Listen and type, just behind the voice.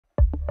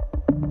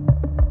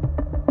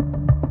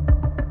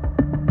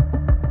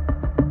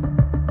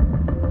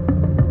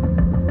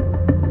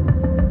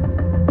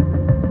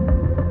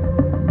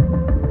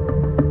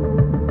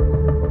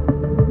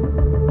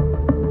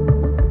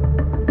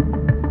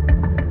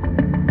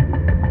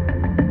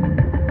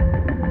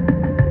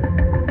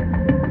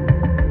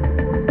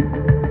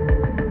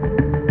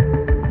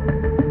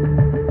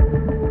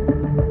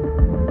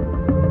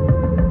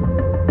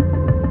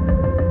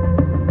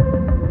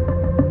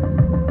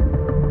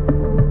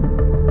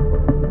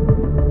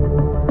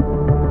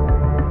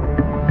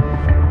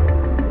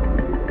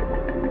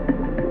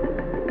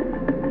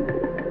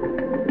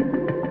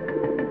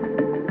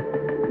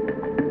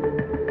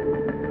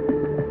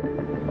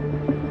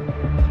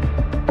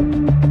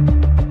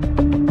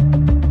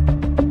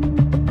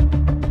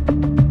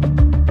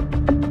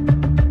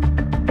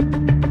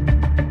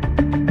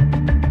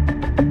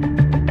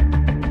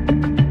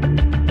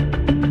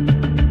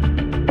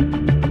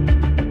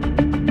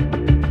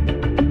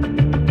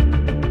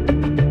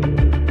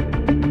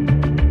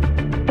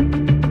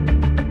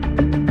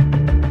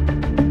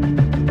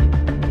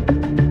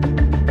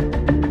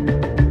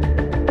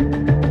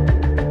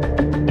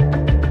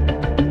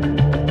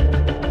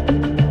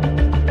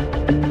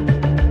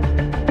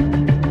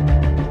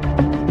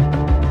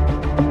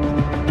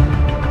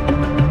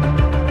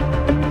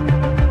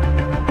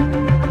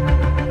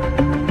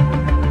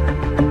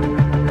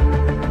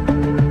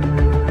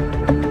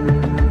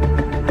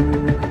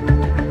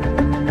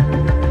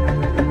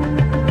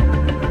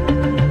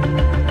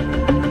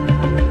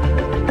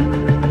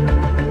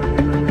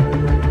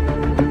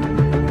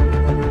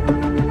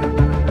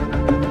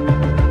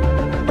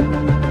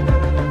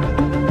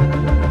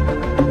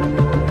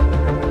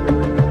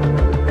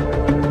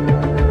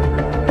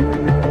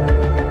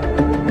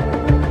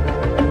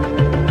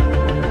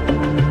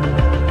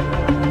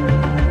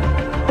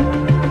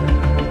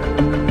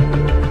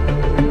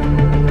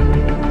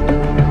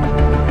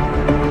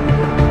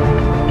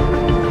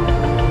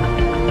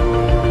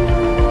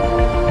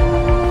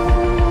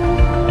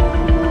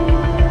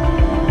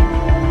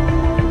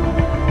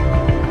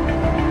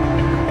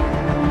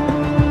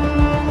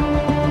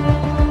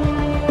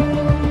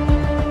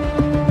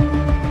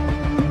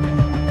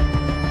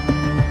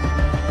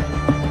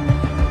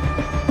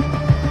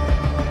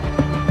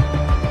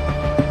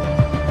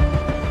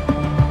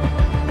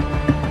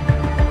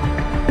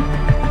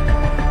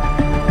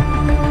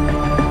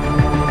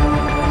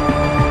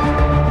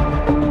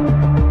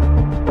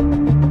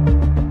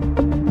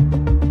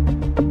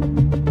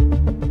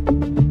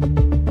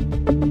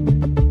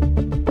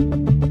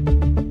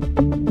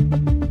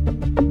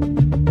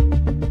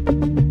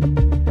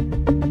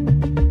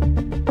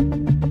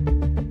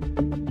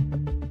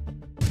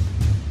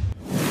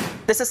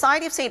The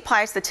Society of St.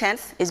 Pius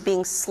X is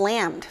being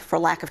slammed for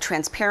lack of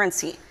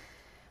transparency.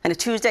 In a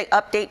Tuesday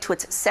update to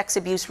its Sex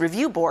Abuse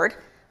Review Board,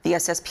 the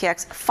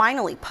SSPX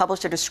finally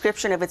published a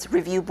description of its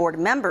review board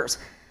members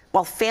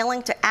while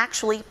failing to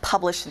actually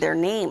publish their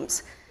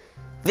names.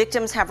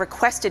 Victims have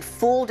requested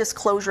full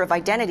disclosure of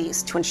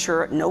identities to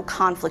ensure no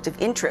conflict of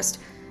interest,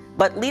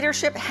 but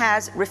leadership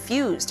has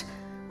refused,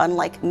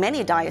 unlike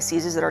many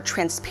dioceses that are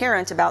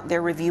transparent about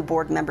their review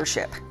board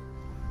membership.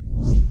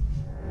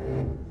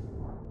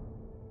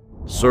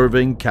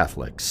 Serving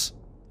Catholics.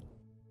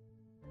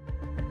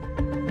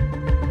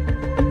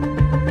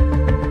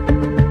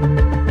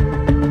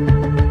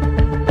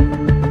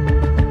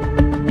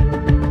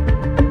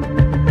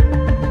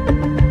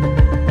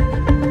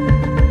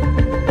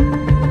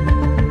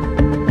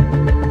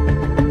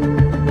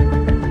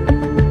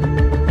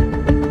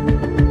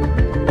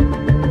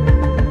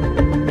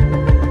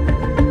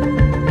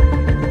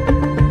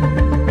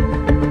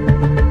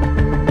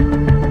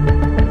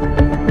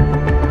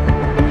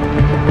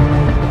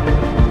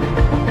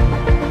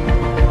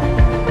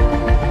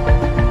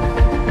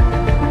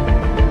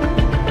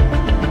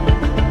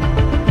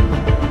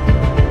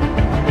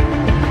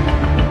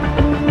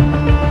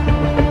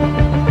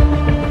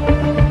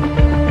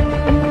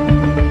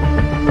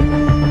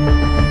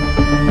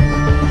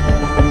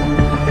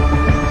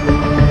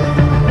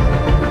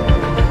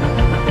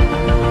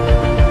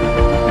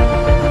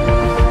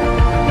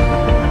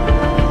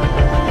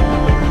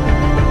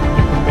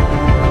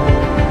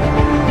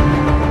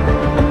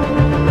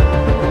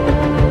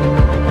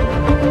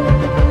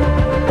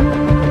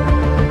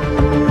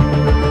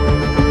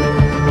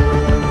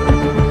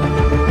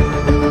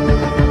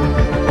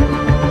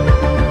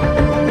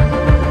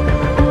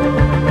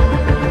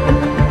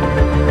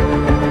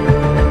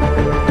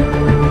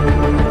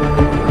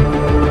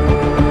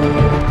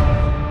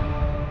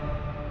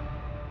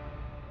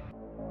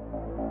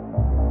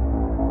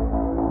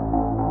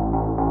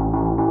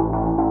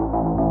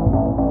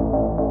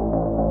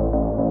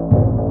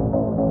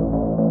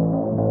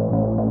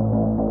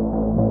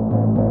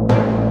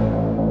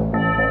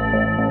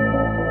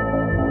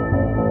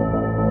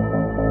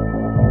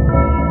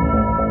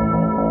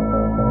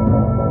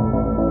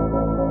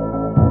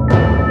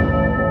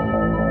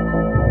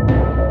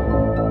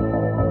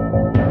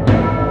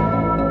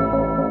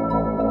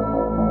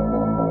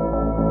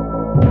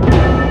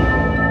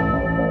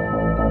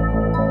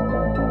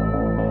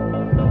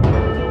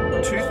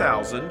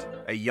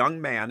 A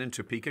young man in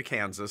Topeka,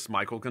 Kansas,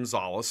 Michael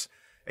Gonzalez,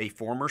 a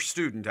former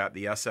student at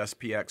the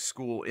SSPX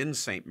school in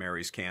St.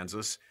 Mary's,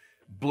 Kansas,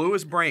 blew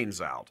his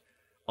brains out,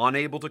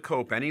 unable to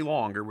cope any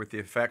longer with the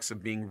effects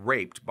of being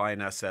raped by an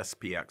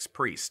SSPX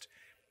priest.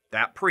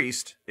 That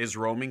priest is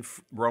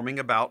roaming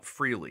about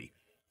freely,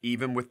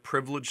 even with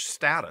privileged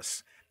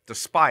status,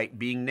 despite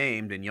being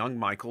named in young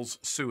Michael's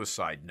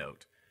suicide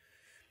note.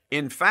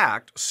 In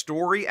fact,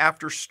 story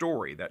after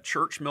story that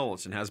Church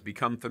Militant has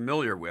become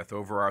familiar with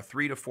over our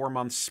 3 to 4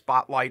 month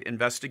spotlight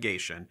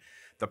investigation,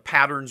 the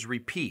patterns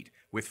repeat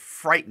with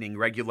frightening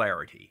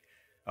regularity.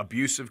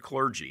 Abusive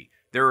clergy,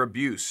 their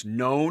abuse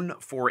known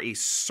for a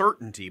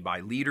certainty by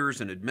leaders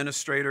and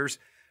administrators,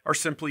 are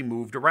simply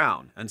moved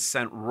around and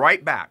sent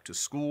right back to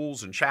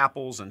schools and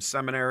chapels and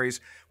seminaries,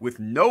 with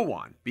no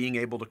one being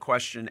able to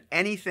question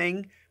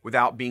anything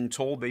without being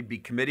told they'd be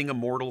committing a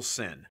mortal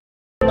sin.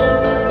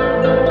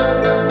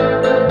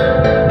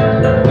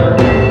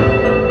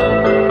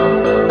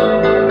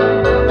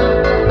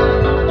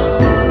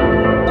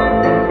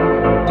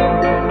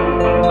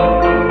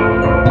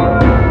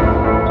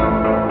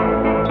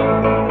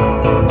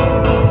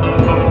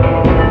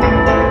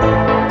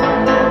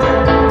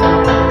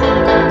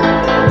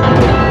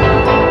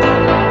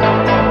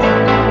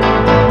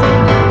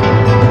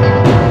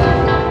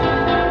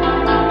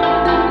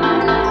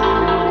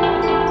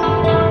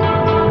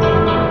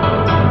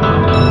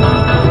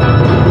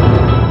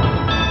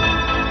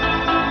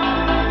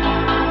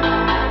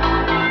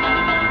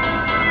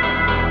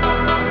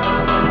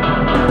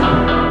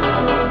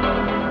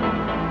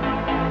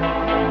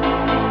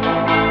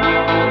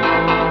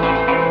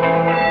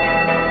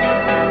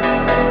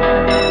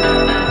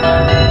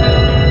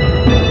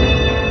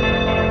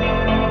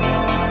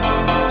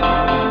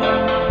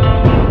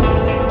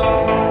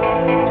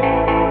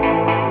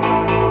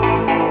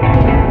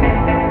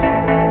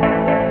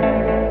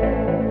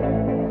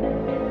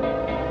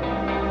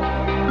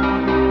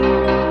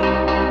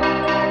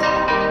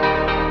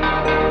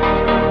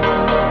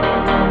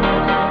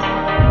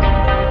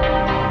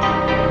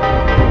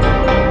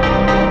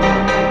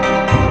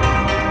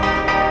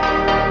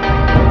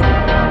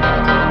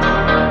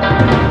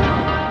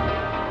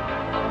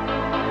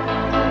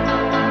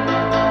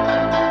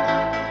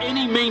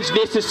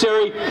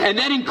 Necessary, and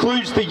that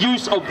includes the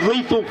use of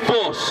lethal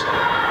force.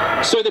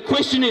 So the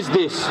question is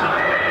this: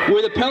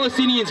 were the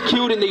Palestinians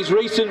killed in these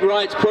recent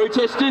riots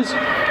protesters?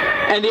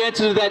 And the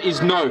answer to that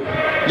is no.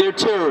 They're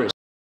terrorists.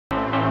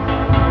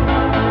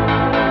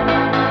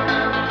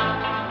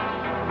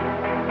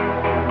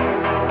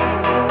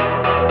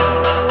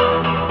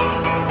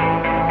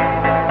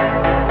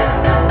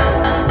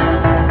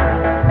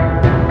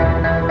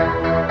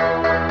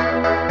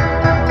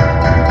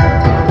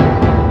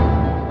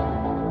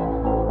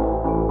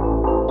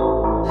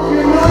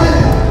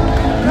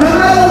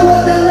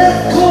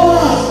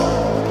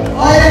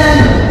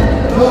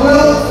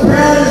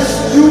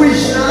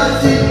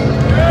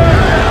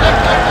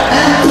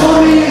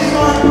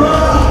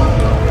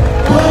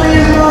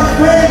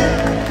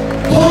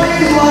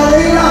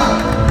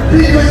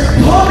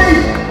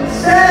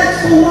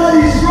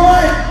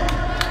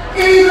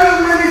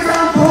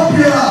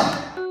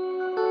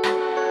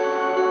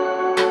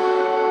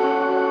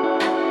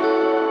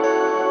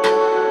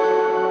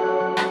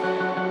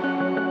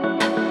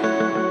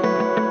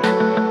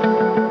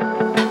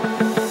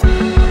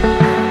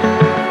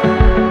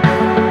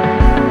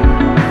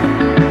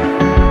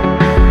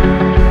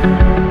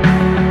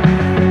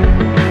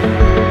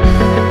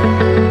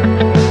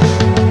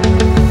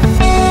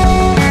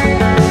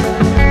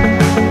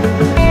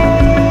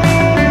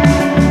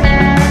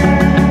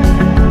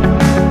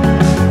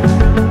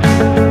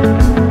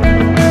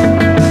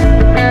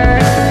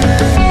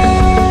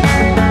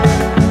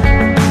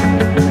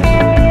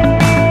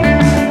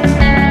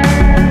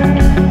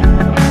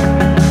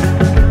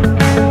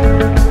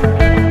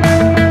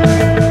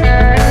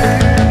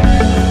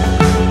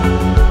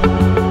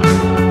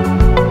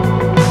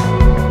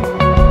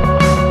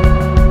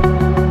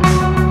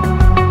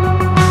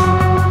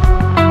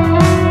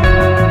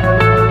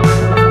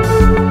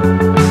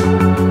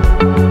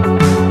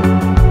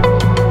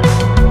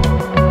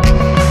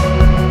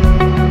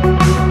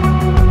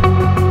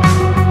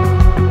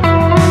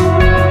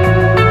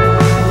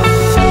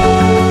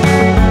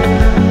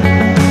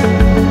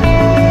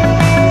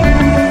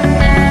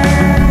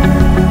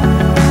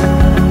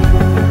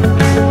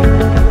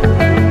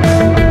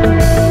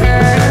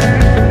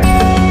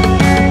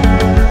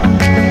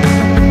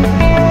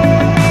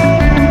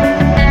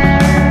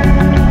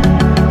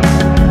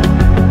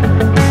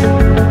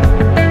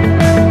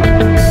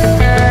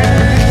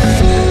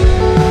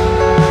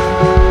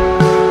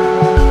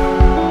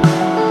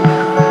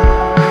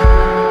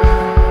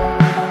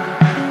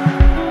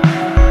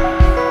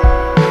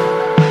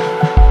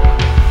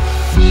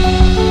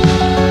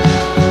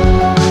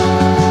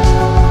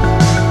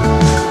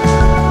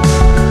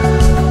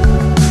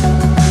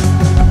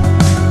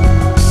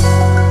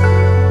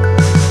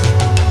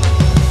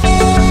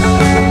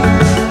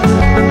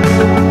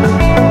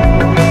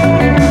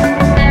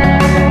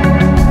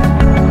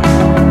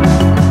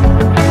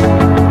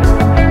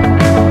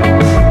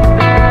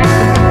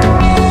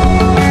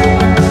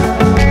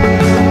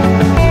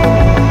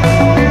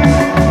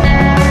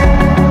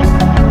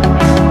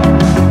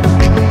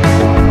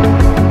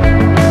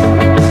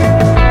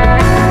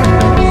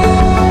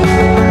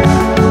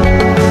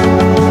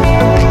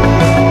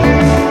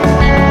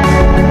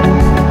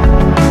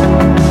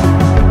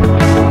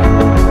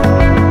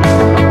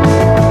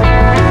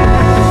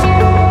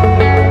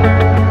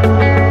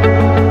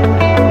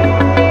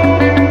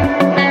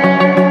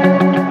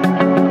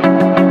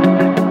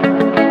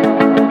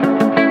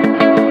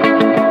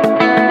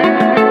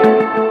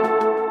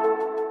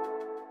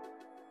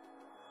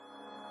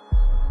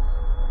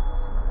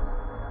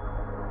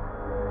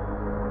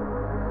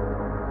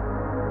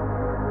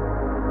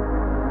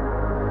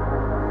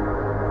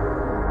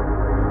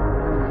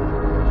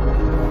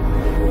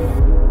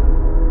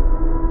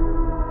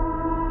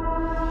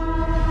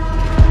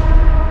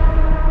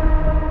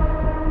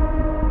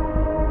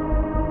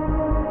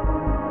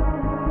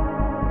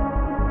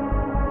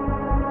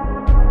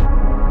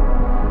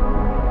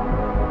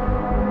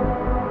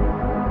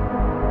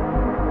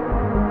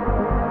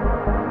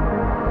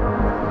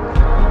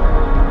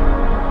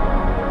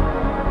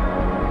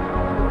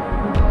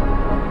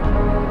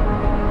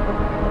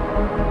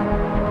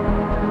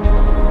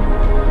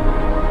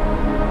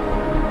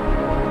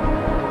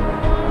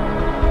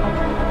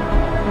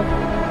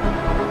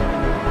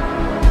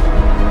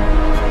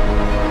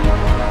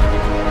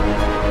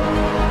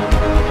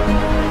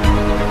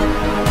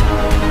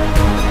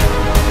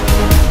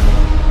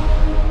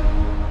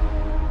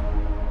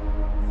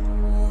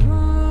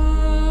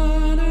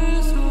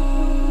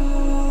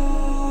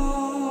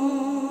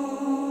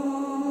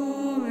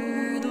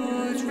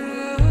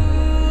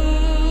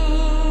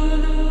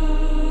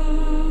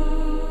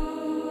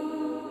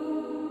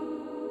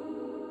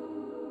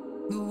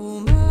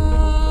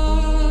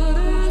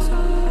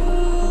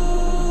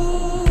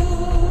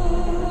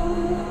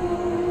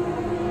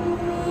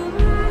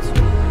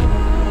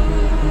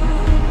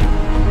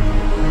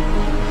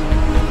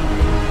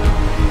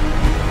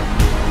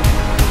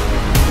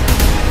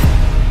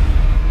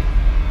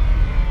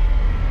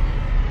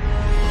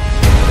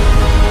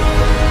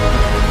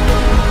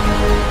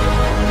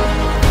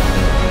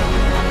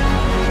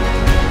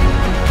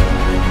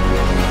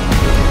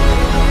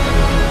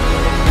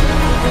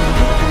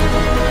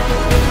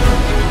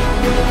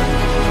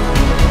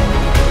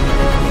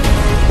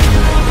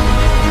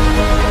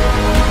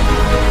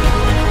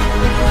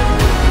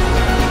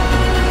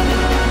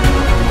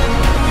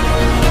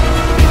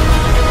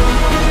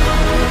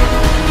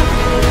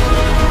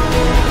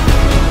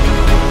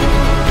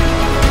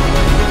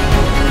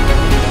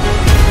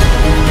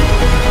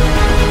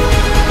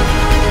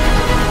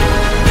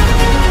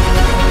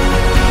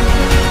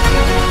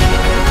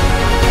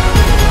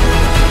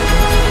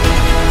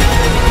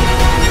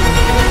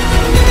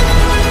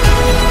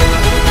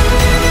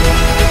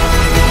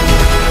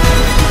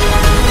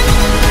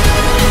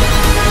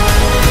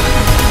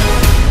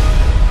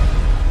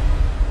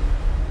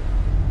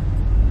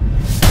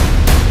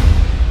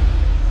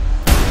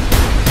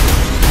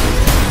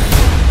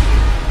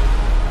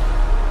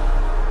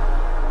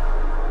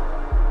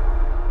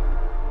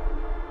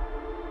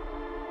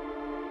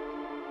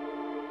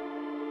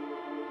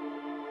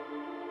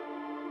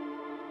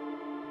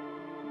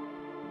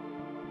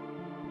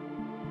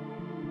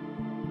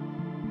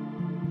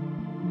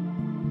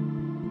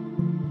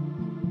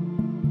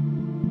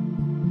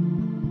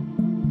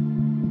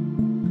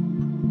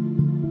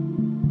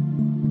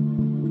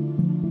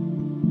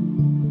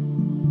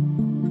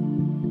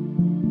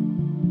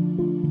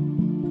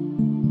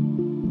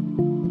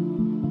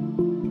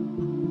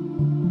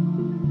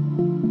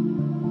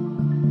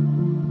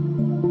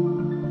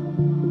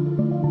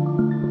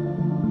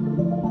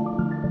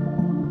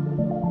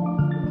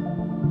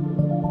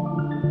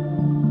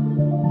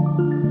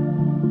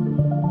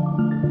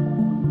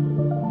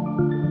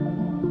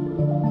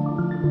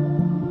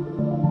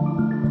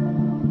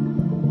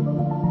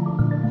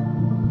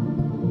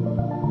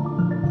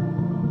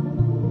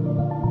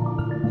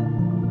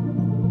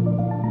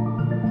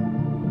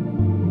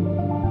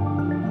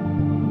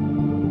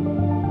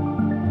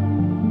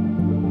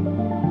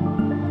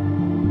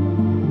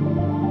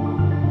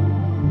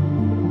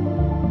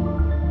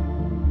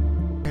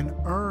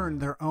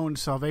 their own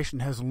salvation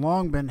has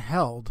long been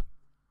held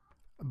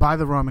by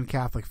the Roman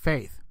Catholic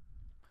faith.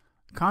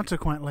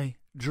 Consequently,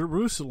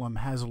 Jerusalem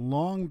has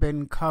long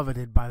been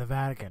coveted by the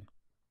Vatican.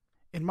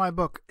 In my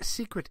book,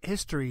 Secret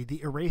History,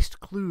 The Erased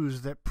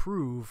Clues That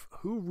Prove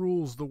Who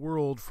Rules the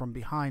World from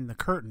Behind the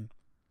Curtain,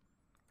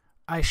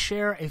 I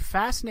share a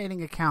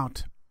fascinating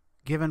account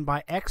given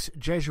by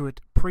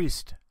ex-Jesuit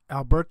priest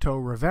Alberto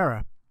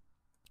Rivera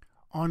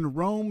on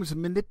Rome's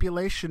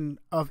manipulation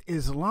of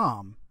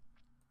Islam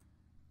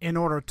in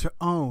order to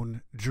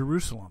own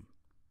Jerusalem.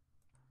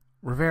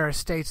 Rivera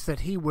states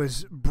that he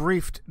was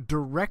briefed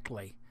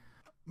directly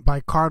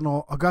by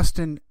Cardinal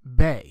Augustin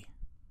Bey,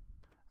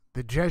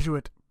 the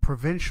Jesuit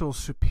provincial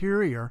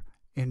superior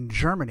in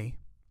Germany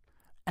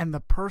and the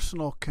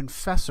personal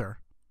confessor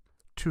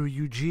to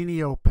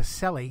Eugenio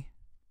Pacelli,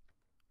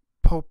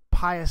 Pope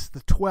Pius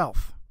XII,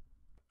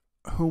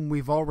 whom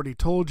we've already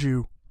told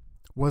you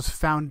was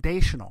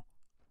foundational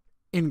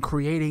in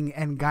creating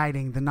and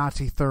guiding the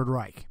Nazi Third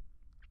Reich.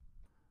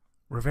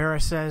 Rivera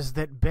says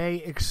that Bey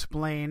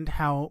explained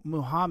how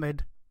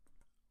Muhammad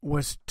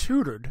was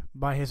tutored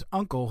by his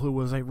uncle, who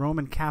was a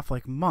Roman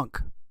Catholic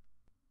monk,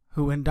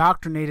 who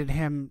indoctrinated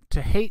him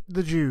to hate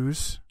the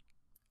Jews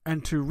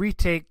and to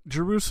retake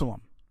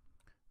Jerusalem.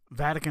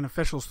 Vatican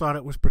officials thought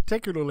it was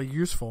particularly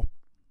useful,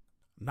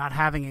 not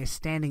having a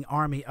standing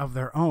army of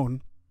their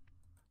own,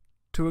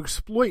 to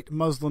exploit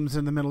Muslims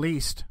in the Middle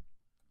East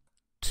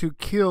to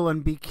kill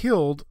and be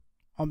killed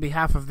on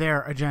behalf of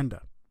their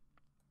agenda.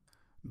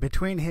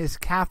 Between his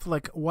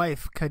Catholic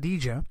wife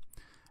Khadija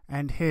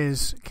and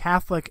his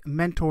Catholic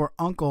mentor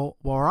uncle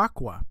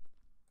Waraqwa,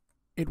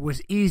 it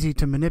was easy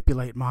to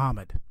manipulate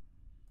Muhammad.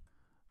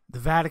 The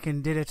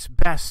Vatican did its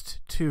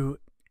best to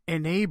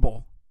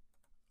enable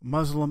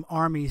Muslim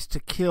armies to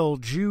kill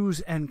Jews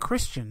and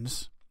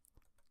Christians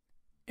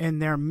in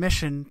their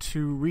mission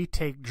to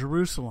retake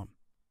Jerusalem.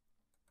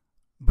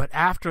 But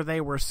after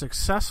they were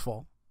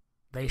successful,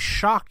 they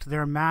shocked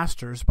their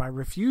masters by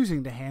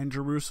refusing to hand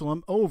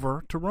Jerusalem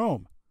over to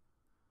Rome.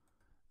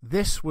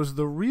 This was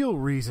the real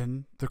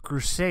reason the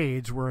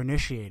Crusades were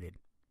initiated.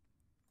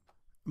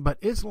 But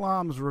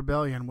Islam's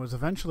rebellion was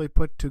eventually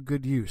put to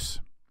good use.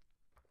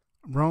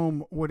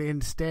 Rome would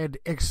instead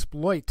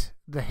exploit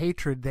the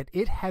hatred that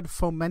it had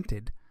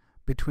fomented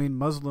between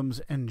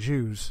Muslims and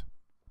Jews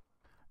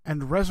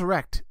and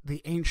resurrect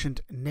the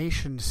ancient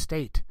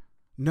nation-state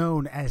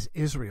known as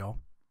Israel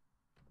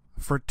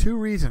for two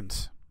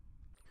reasons.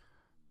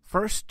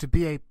 First, to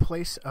be a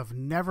place of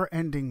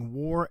never-ending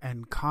war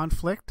and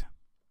conflict,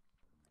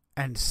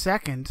 and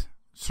second,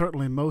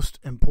 certainly most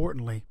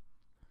importantly,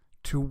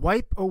 to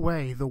wipe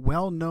away the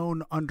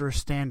well-known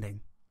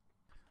understanding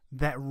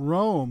that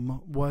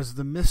Rome was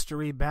the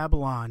mystery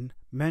Babylon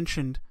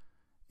mentioned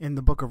in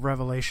the book of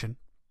Revelation,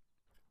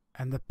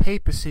 and the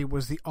papacy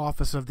was the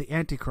office of the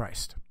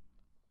Antichrist.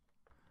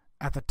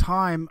 At the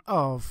time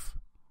of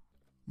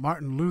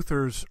Martin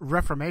Luther's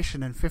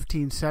Reformation in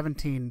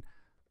 1517,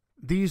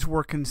 these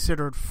were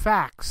considered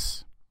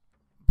facts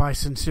by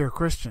sincere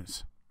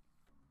Christians.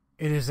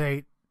 It is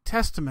a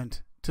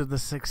testament to the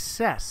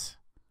success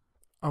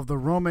of the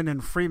Roman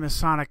and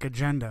Freemasonic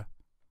agenda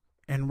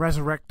in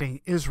resurrecting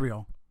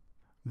Israel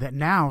that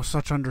now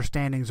such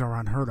understandings are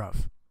unheard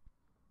of.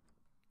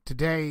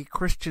 Today,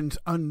 Christians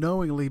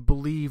unknowingly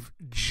believe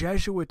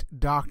Jesuit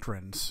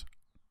doctrines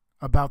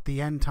about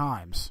the end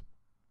times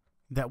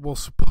that will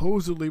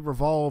supposedly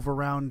revolve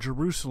around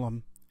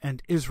Jerusalem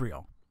and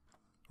Israel,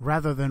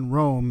 rather than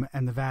Rome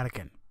and the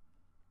Vatican.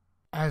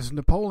 As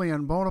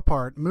Napoleon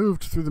Bonaparte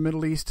moved through the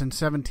Middle East in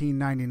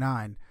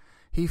 1799,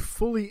 he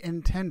fully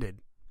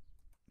intended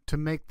to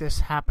make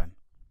this happen.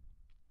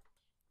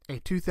 A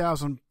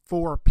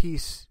 2004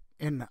 piece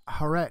in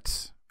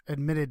Haaretz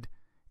admitted,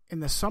 in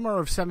the summer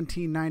of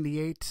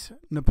 1798,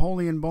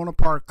 Napoleon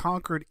Bonaparte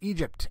conquered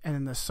Egypt, and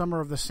in the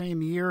summer of the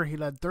same year, he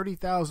led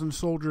 30,000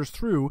 soldiers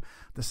through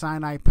the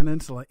Sinai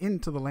Peninsula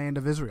into the land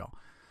of Israel.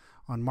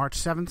 On March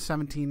 7,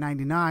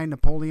 1799,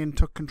 Napoleon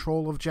took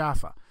control of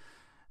Jaffa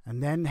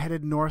and then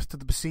headed north to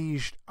the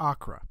besieged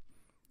Acre.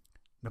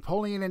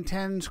 Napoleon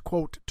intends,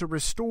 quote, to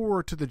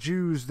restore to the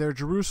Jews their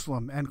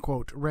Jerusalem, end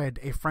quote, read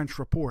a French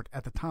report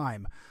at the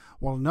time,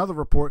 while another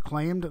report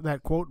claimed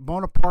that, quote,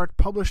 Bonaparte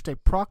published a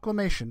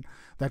proclamation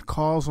that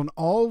calls on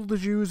all the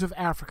Jews of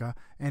Africa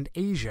and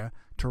Asia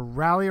to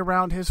rally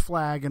around his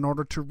flag in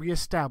order to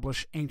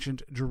reestablish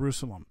ancient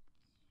Jerusalem.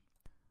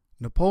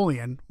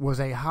 Napoleon was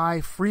a high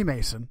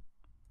Freemason,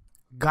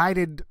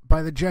 guided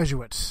by the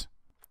Jesuits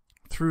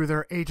through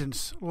their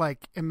agents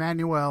like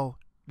Emmanuel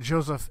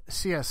Joseph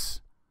Sieyès,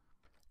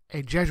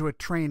 a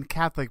Jesuit-trained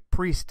Catholic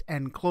priest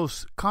and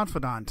close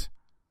confidant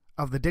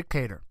of the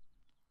dictator.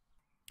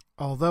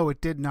 Although it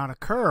did not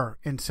occur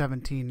in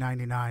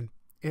 1799,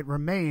 it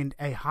remained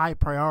a high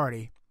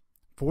priority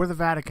for the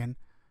Vatican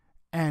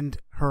and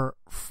her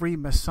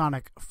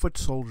Freemasonic foot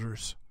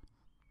soldiers,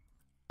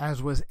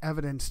 as was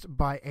evidenced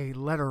by a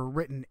letter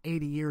written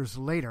 80 years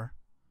later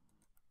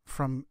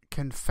from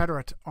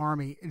Confederate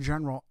Army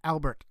General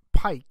Albert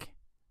Pike,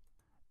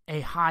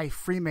 a high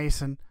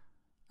Freemason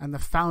and the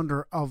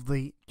founder of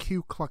the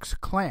Ku Klux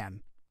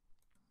Klan,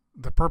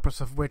 the purpose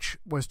of which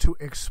was to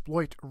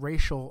exploit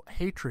racial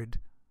hatred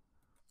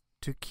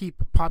to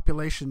keep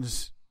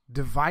populations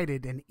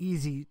divided and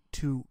easy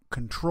to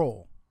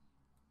control.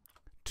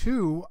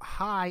 2.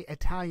 High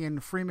Italian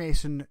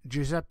Freemason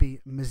Giuseppe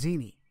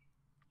Mazzini.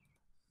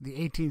 The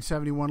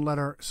 1871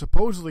 letter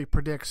supposedly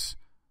predicts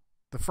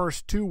the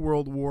first 2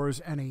 world wars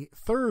and a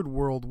 3rd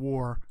world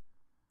war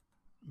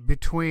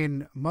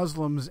between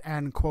Muslims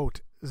and,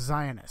 quote,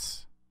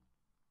 Zionists.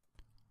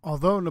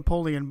 Although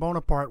Napoleon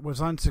Bonaparte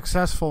was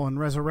unsuccessful in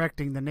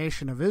resurrecting the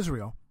nation of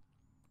Israel,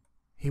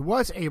 he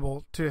was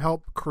able to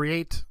help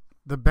create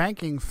the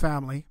banking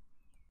family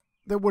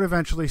that would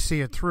eventually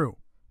see it through.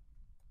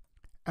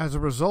 As a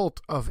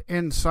result of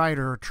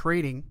insider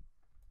trading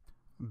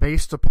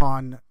based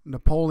upon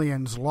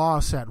Napoleon's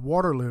loss at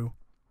Waterloo,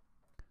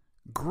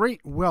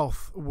 great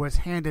wealth was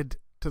handed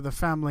to the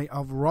family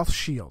of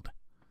Rothschild,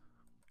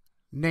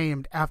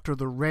 named after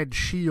the red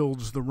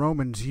shields the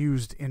Romans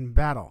used in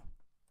battle.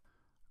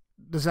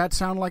 Does that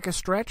sound like a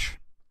stretch?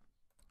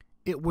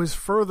 It was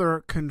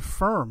further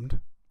confirmed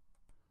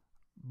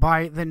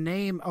by the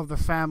name of the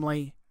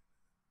family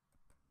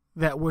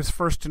that was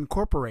first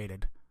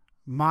incorporated,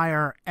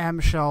 Meyer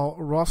Amschel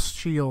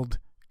Rothschild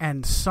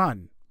and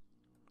Son,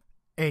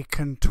 a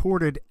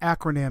contorted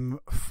acronym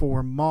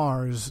for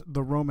Mars,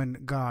 the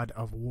Roman god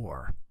of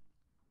war.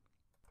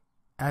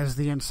 As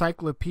the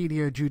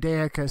Encyclopedia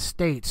Judaica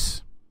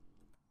states,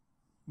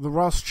 the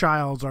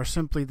Rothschilds are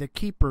simply the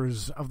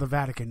keepers of the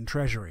Vatican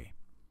treasury.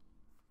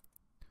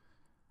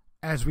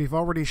 As we've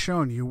already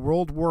shown you,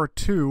 World War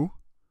II,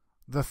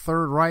 the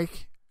Third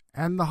Reich,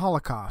 and the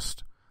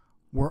Holocaust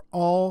were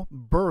all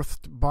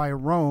birthed by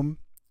Rome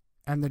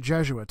and the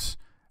Jesuits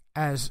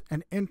as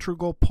an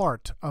integral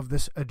part of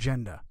this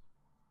agenda.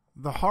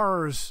 The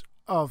horrors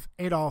of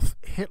Adolf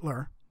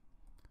Hitler,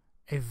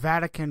 a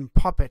Vatican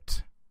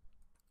puppet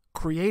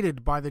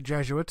created by the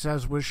Jesuits,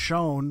 as was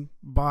shown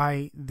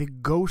by the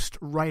ghost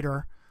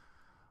writer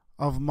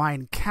of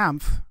Mein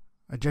Kampf,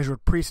 a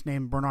Jesuit priest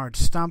named Bernard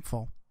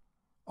Stampfel,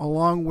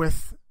 along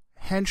with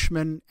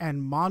henchmen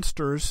and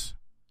monsters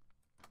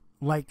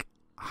like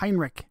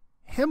Heinrich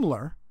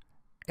Himmler,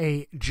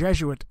 a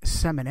Jesuit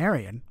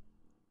seminarian.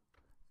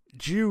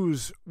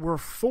 Jews were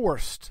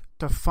forced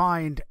to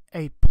find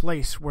a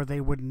place where they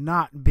would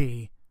not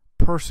be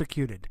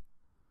persecuted.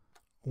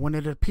 When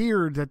it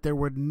appeared that there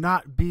would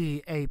not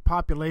be a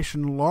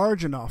population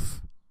large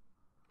enough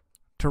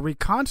to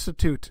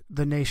reconstitute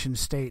the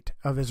nation-state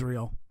of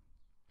Israel,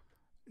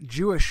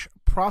 Jewish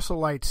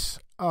proselytes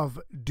of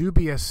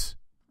dubious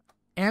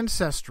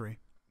ancestry,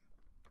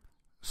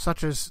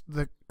 such as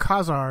the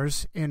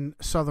Khazars in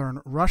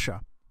southern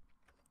Russia,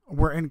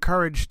 were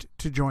encouraged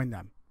to join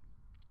them.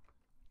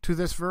 To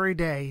this very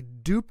day,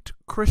 duped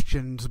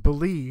Christians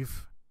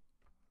believe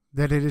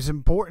that it is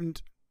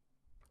important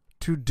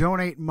to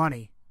donate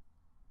money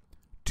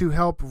to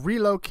help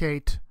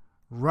relocate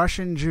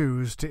Russian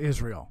Jews to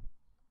Israel.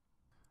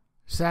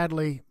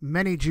 Sadly,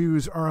 many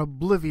Jews are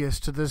oblivious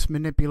to this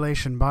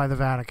manipulation by the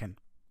Vatican.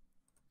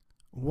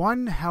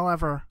 One,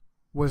 however,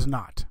 was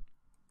not.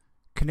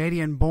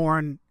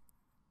 Canadian-born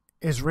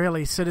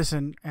Israeli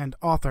citizen and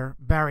author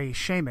Barry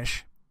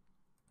Shamish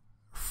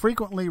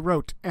frequently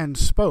wrote and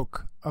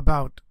spoke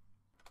about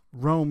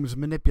Rome's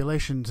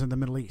manipulations in the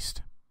Middle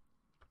East.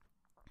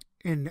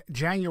 In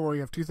January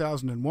of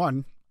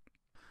 2001,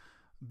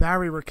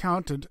 Barry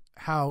recounted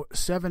how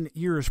 7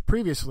 years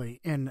previously,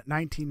 in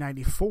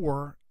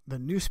 1994, the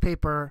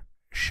newspaper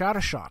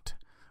Shadashot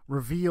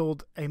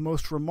revealed a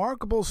most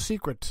remarkable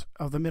secret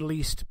of the Middle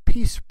East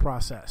peace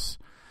process.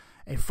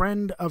 A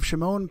friend of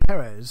Shimon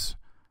Peres,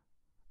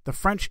 the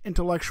French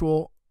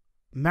intellectual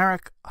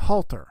Marek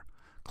Halter,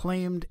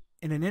 claimed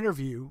in an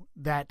interview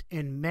that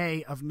in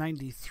May of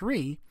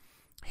 93,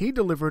 he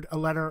delivered a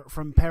letter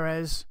from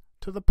Peres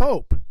to the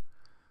Pope.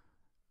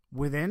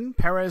 Within,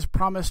 Peres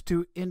promised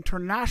to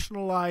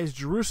internationalize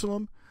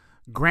Jerusalem,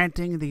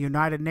 granting the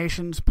United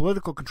Nations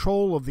political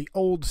control of the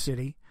Old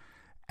City,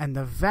 and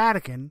the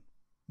Vatican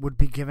would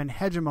be given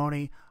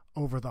hegemony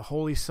over the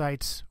holy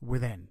sites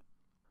within.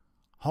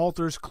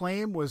 Halter's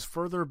claim was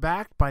further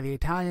backed by the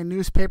Italian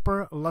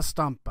newspaper La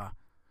Stampa,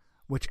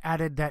 which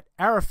added that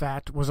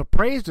Arafat was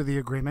appraised of the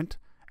agreement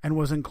and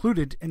was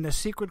included in the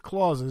secret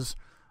clauses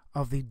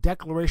of the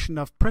Declaration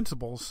of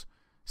Principles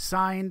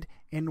signed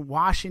in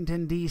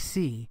Washington,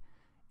 D.C.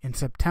 in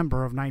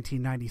September of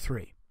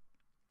 1993.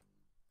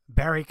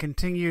 Barry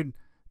continued,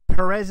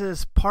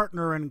 Peres's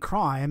partner in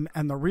crime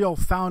and the real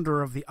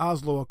founder of the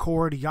Oslo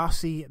Accord,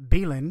 Yossi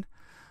Beilin,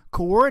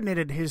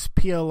 coordinated his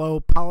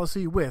PLO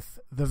policy with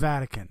the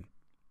Vatican.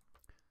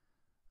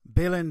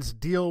 Beilin's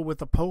deal with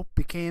the Pope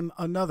became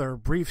another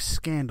brief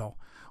scandal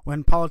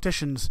when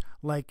politicians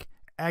like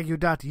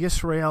Agudat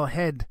Yisrael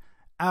head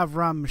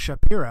Avram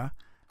Shapira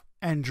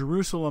and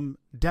Jerusalem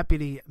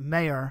Deputy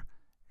Mayor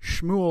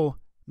Shmuel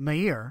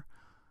Meir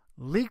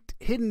leaked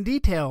hidden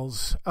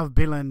details of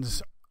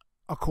Beilin's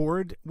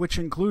accord, which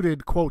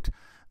included, quote,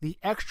 the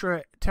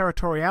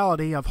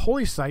extraterritoriality of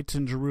holy sites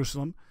in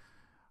Jerusalem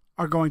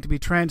are going to be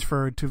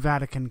transferred to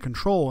Vatican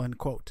control, end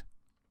quote.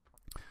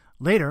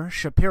 Later,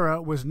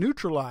 Shapira was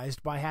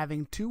neutralized by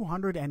having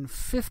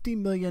 $250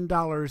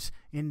 million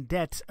in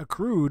debts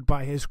accrued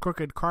by his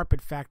crooked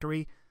carpet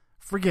factory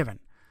forgiven,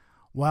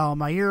 while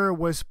Meir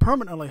was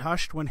permanently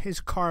hushed when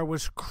his car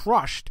was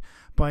crushed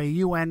by a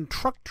UN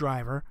truck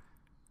driver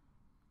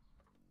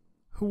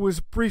who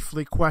was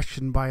briefly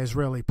questioned by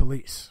Israeli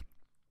police.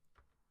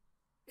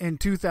 In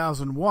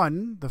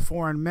 2001, the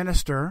foreign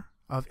minister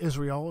of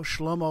Israel,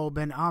 Shlomo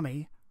Ben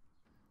Ami,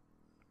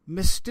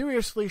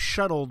 mysteriously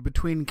shuttled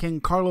between King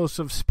Carlos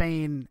of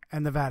Spain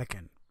and the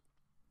Vatican.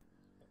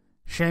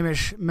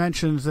 Shamish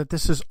mentions that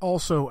this is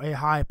also a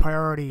high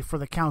priority for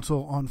the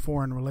Council on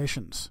Foreign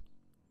Relations,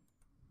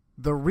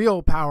 the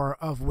real power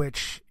of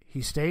which,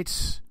 he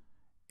states,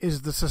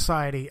 is the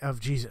Society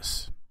of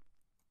Jesus.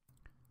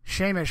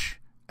 Shamish,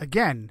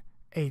 again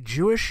a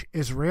Jewish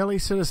Israeli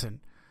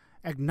citizen,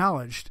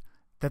 acknowledged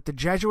that the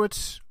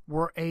Jesuits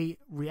were a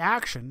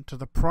reaction to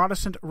the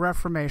Protestant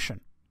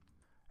Reformation,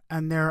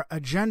 and their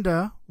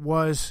agenda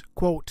was,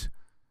 quote,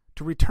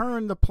 to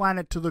return the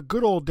planet to the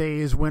good old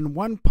days when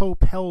one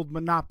pope held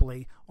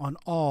monopoly on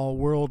all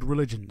world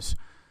religions.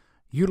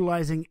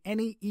 Utilizing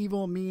any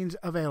evil means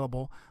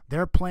available,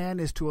 their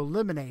plan is to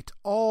eliminate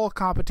all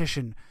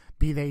competition,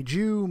 be they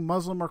Jew,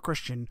 Muslim, or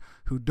Christian,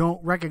 who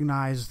don't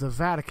recognize the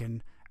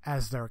Vatican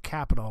as their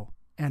capital,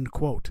 end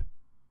quote.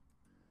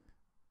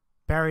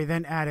 Barry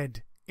then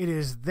added, "It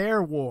is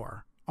their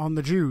war on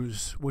the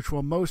Jews which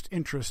will most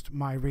interest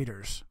my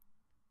readers."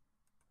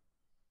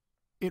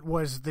 It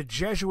was the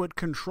Jesuit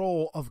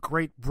control of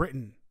Great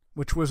Britain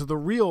which was the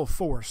real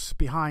force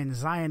behind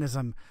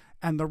Zionism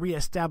and the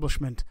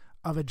reestablishment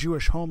of a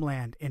Jewish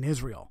homeland in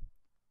Israel.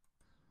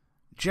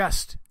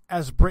 Just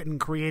as Britain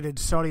created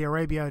Saudi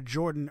Arabia,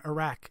 Jordan,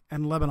 Iraq,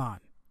 and Lebanon,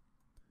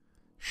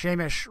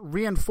 Shamish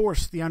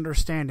reinforced the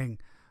understanding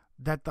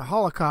that the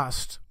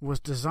Holocaust was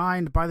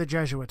designed by the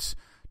Jesuits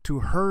to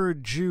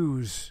herd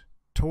Jews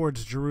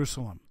towards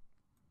Jerusalem.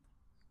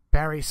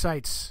 Barry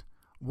cites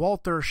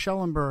Walter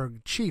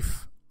Schellenberg,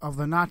 chief of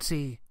the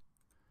Nazi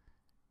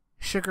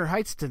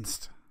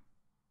Sicherheitsdienst,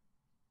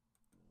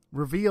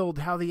 revealed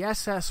how the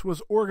SS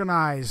was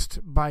organized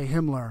by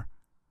Himmler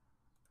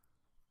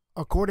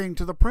according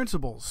to the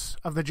principles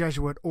of the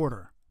Jesuit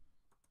order,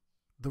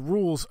 the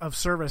rules of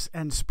service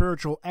and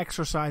spiritual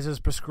exercises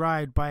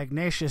prescribed by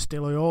Ignatius de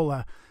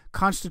Loyola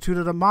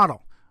constituted a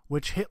model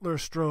which Hitler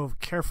strove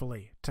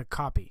carefully to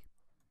copy.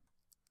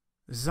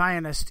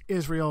 Zionist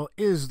Israel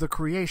is the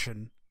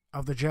creation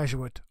of the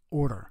Jesuit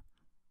order.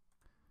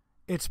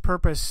 Its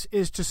purpose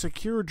is to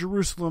secure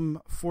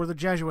Jerusalem for the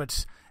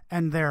Jesuits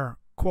and their,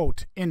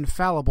 quote,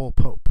 infallible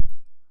pope,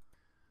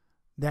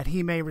 that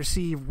he may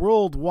receive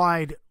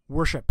worldwide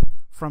worship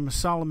from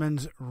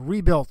Solomon's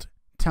rebuilt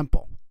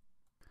temple.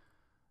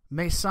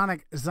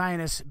 Masonic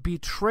Zionists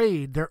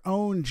betrayed their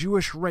own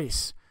Jewish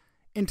race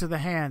into the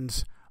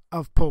hands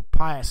of Pope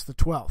Pius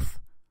XII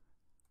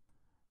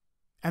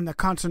and the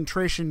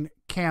concentration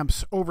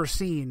camps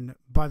overseen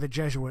by the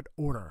Jesuit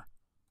order.